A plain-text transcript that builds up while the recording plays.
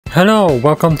Hello,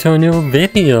 welcome to a new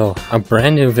video. A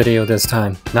brand new video this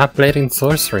time, not blading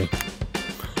sorcery.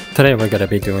 Today we're gonna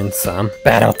be doing some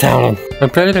battle talent. I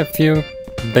played a few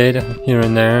beta here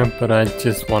and there, but I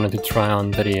just wanted to try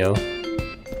on video.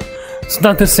 It's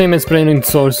not the same as blading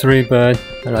sorcery, but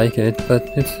I like it, but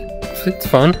it's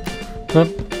fun. Well,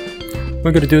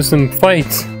 we're gonna do some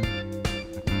fights.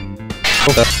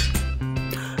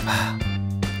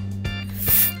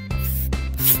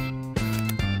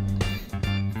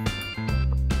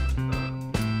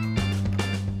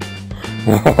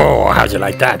 Whoa, how'd you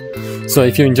like that? So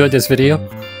if you enjoyed this video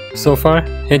so far,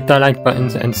 hit the like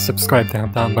buttons and subscribe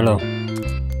down below.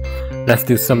 Let's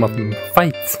do some of them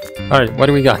fights. Alright, what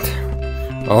do we got?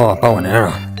 Oh, bow and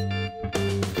arrow.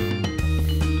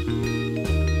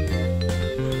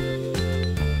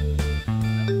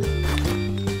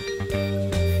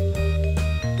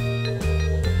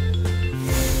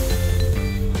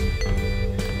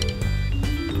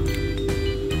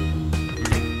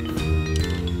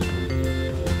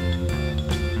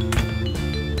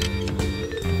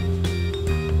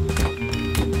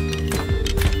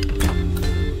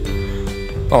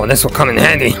 Oh, this will come in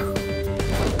handy.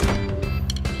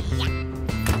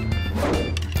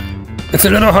 It's a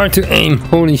little hard to aim.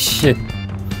 Holy shit.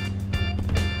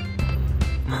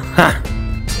 Ha!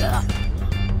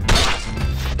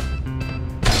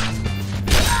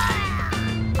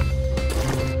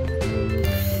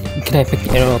 Can I pick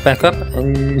the arrow back up?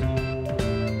 And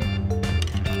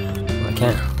oh, I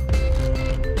can't.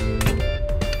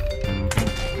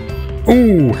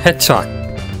 Ooh, headshot.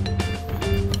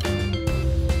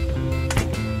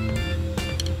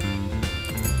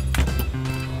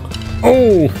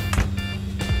 Oh!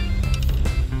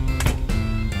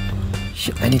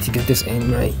 Shit, I need to get this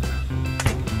aim right.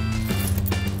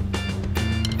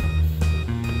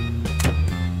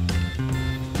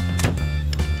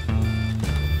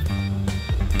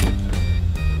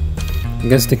 I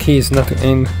guess the key is not to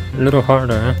aim a little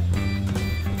harder, huh?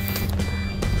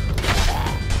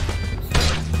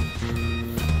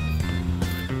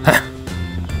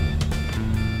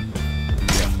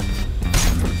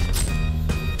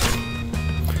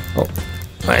 Oh,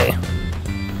 hey.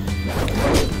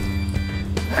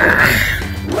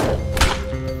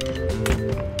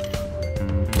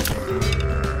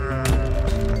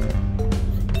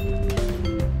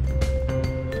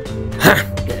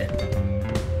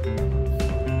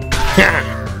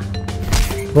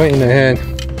 Right in the head.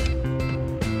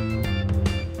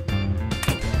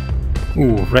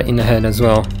 Ooh, right in the head as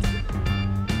well.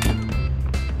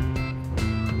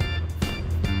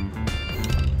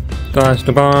 Dodge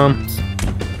the bombs.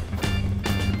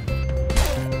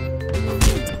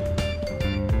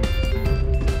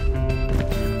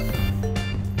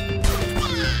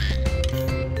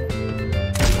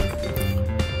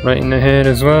 Right in the head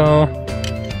as well.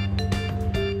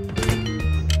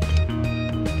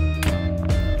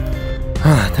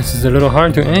 Ah, this is a little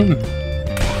hard to aim.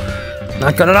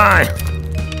 Not gonna lie.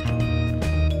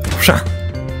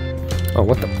 Oh,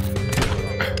 what the?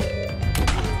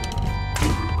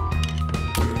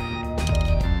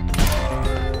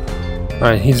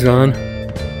 Alright, he's gone.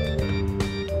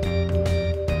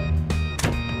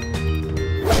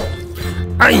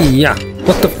 Ay-ya!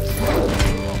 What the?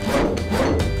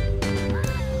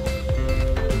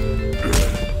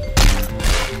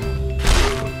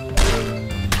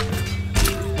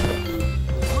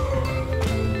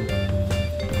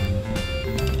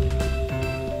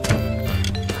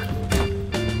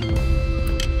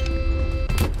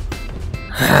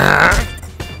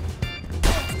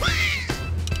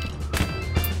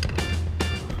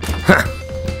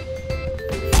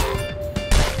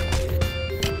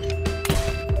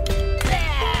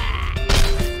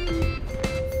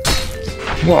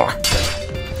 Whoa.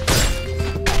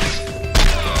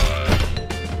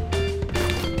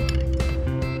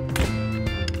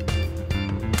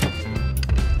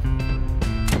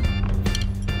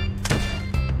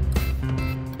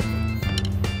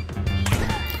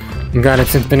 Got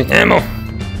its infinite ammo.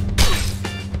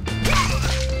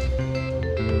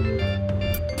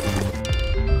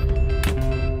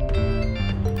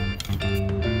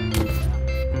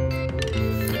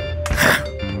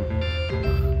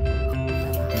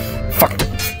 Fuck.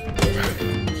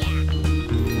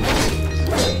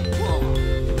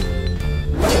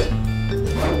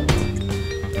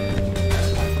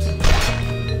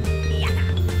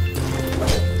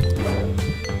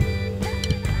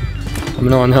 I'm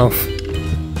low on health.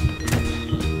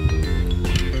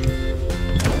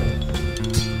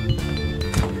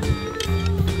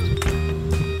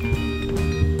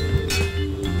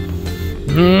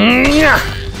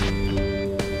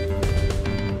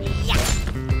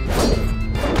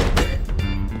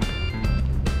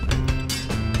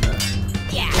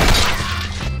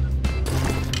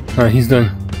 Alright, he's done.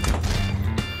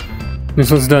 This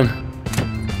one's done.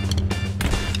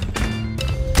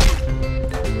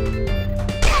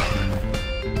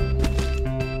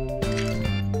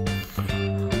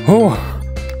 Oh!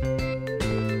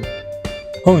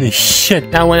 Holy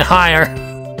shit, that went higher!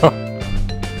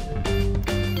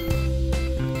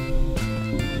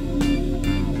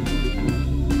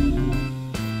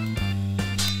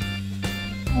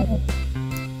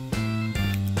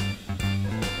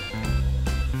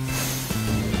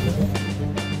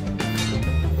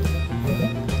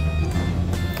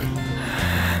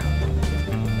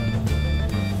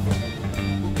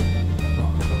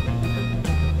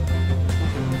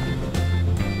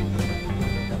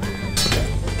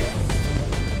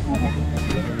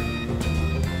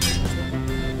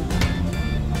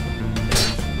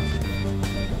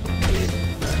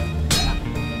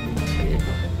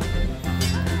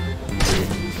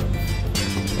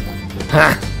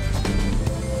 Ha!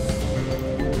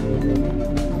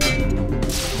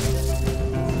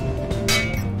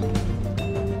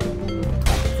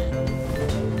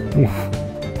 Oof.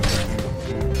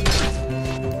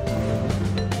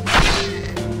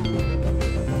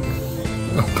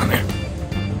 Oh, come here.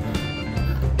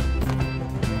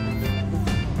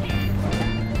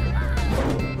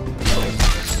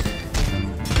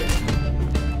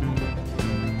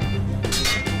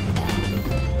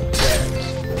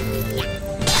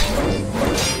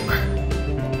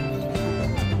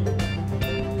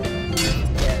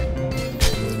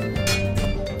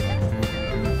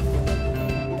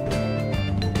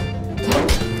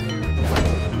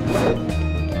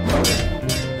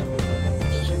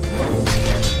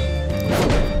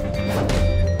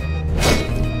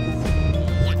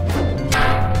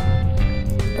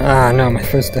 Ah, no, my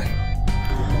first death.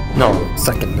 No,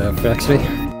 second death, actually.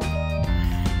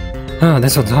 Oh,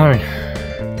 this one's hard.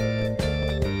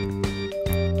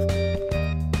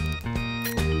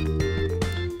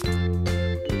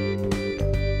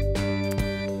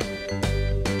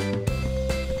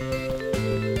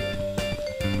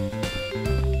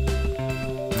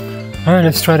 Alright,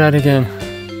 let's try that again.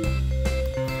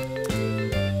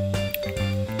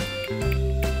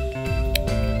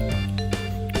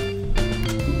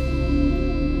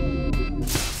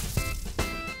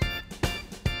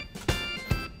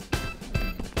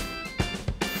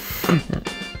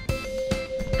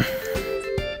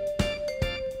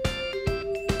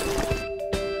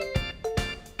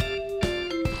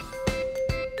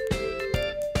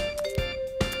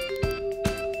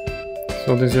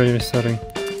 So this is your setting.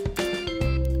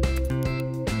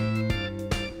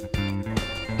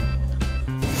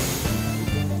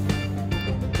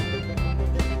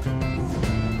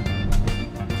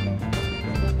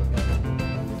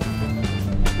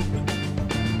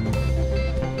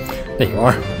 There you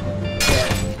are.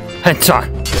 Headshot!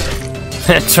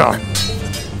 Headshot!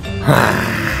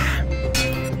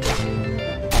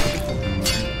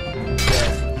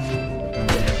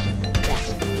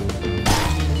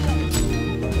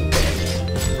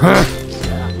 Huh?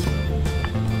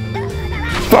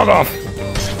 Fuck off!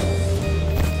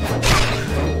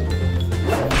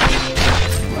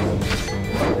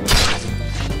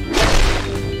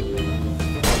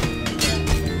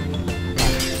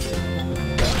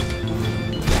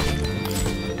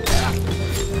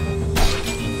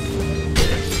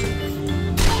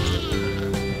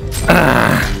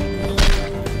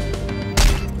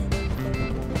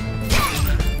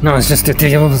 No, it's just to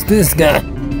deal with this guy.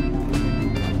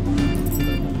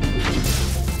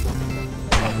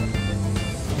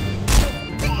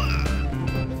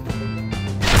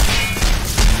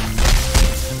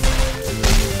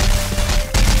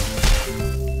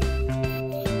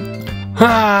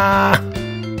 Ha!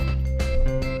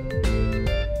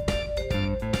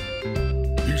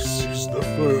 This is the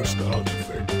first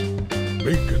artifact.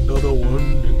 Make another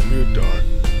one and we're done.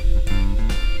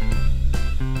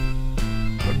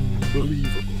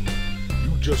 Unbelievable.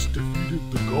 You just defeated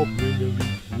the Goblin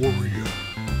Elite Warrior.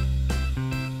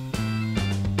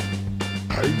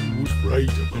 I was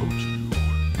right about you.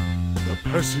 The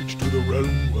passage to the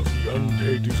realm of the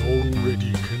undead is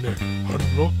already connected.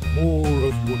 Unlock more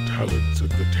of your talents at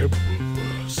the temple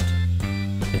first.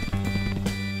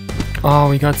 Oh,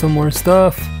 we got some more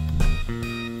stuff.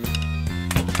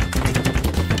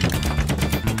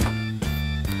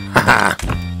 Haha.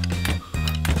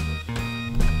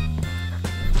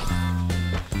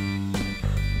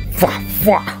 Fwa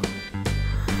fwa.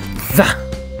 Za.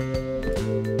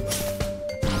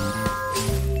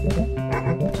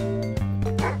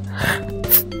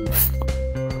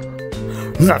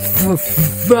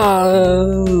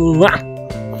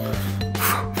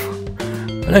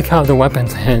 I like how the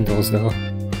weapons handles though.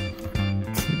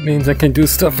 means I can do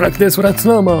stuff like this without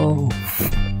slow-mo,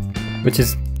 which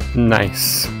is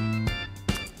nice.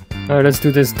 Alright, let's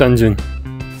do this dungeon.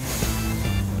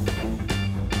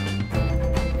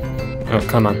 Oh,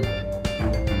 come on.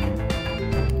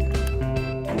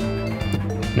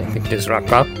 Let me pick this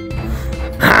rock up.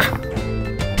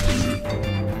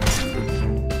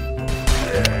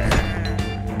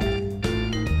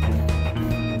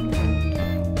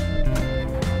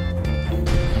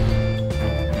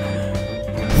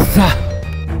 Ha!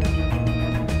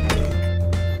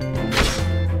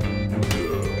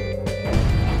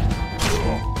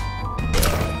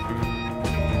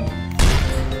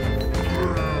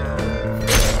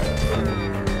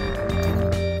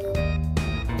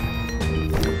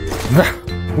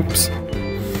 Oops.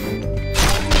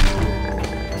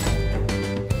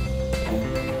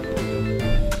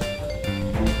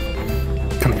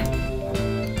 Come here.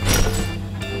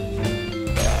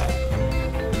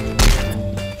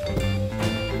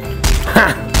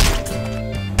 Ha!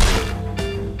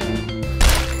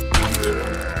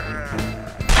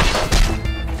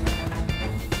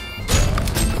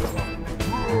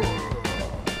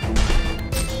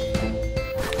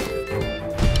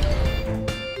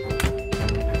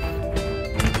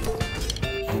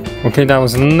 Okay, that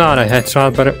was not a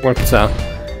headshot, but it worked out.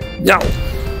 Yo!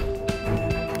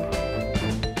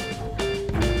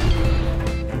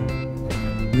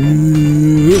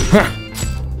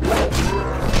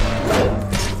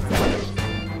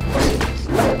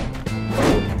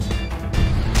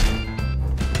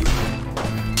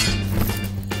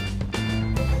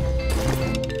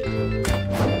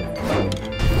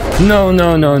 No,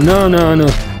 no, no, no, no, no.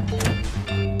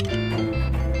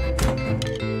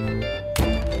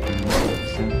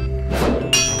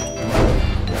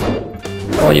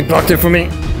 Oh, you blocked it for me.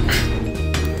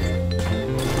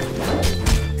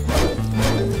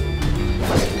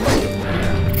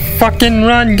 Fucking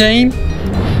run, game.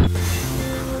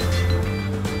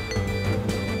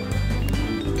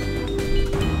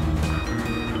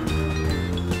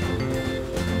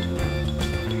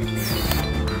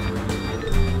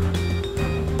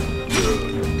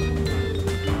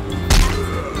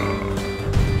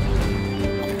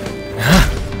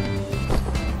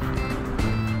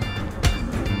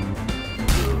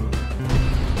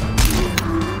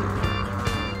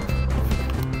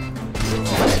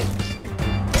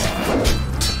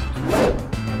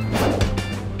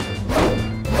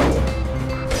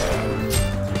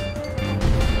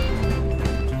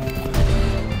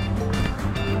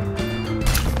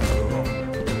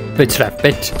 Bitch slap,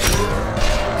 bitch.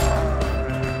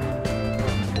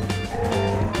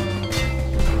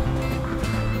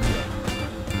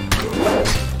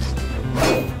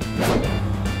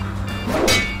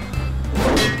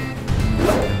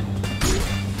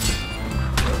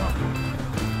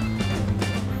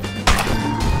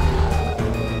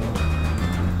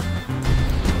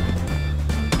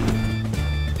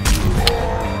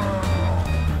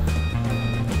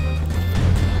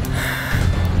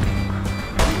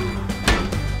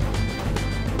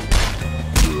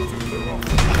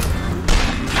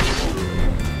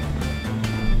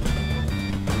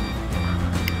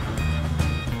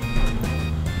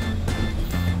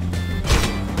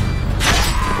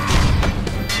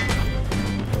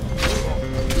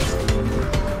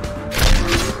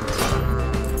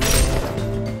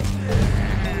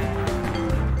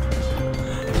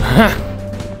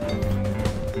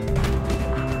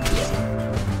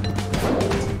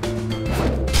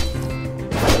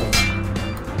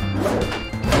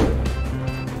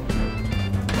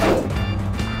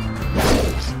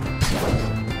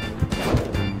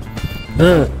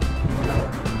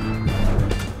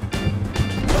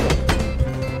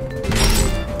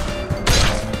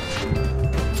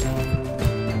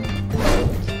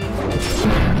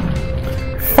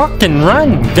 Fucking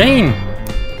run, game!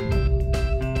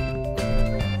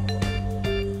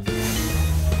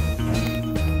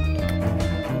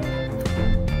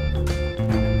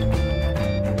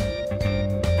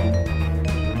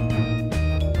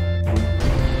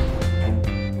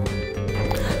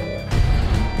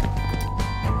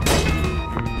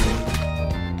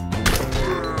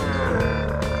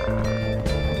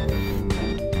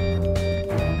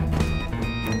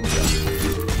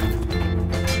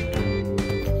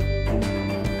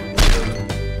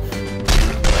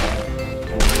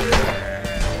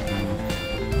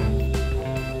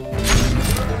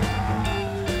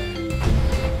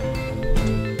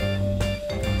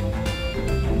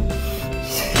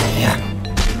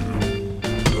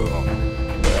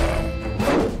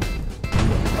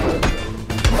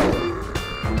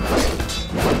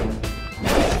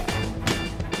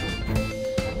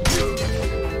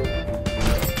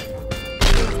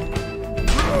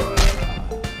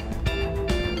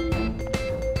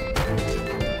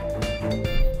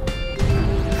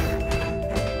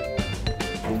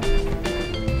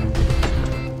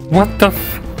 What the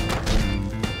f-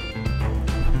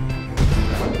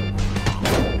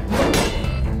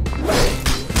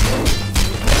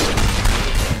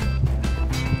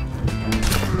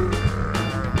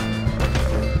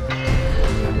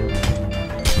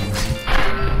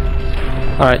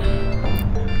 Alright.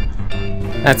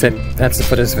 That's it. That's it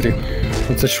for this video.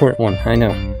 It's a short one, I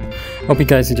know. Hope you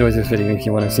guys enjoyed this video. If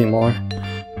you want to see more,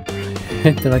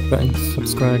 hit the like button,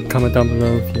 subscribe, comment down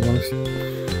below if you want to see.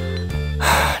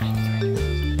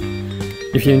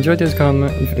 If you enjoyed this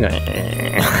comment,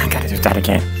 I gotta do that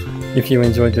again. If you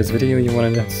enjoyed this video, you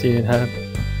want to see it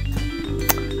happen.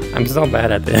 I'm so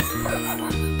bad at this.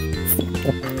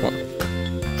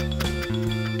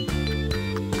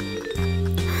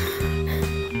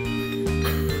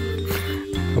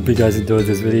 Hope you guys enjoyed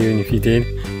this video, and if you did,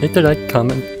 hit the like,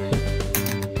 comment.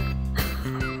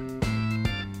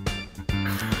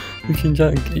 You can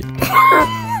just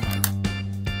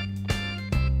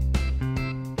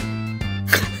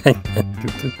I can't do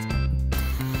this.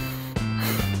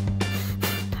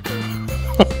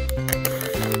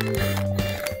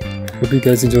 Hope you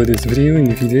guys enjoyed this video, and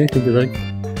if you did, hit the like,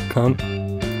 comment.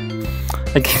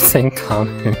 I keep saying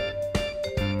comment.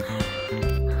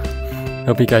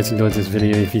 Hope you guys enjoyed this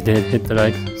video. If you did, hit the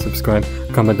like, subscribe,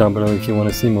 comment down below if you want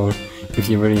to see more. If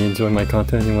you really enjoy my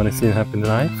content and you want to see it happen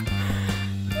live,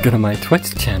 go to my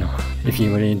Twitch channel. If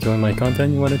you really enjoy my content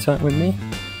and you want to chat with me,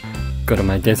 go to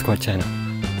my Discord channel.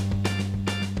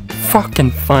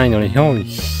 Fucking finally, holy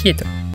shit.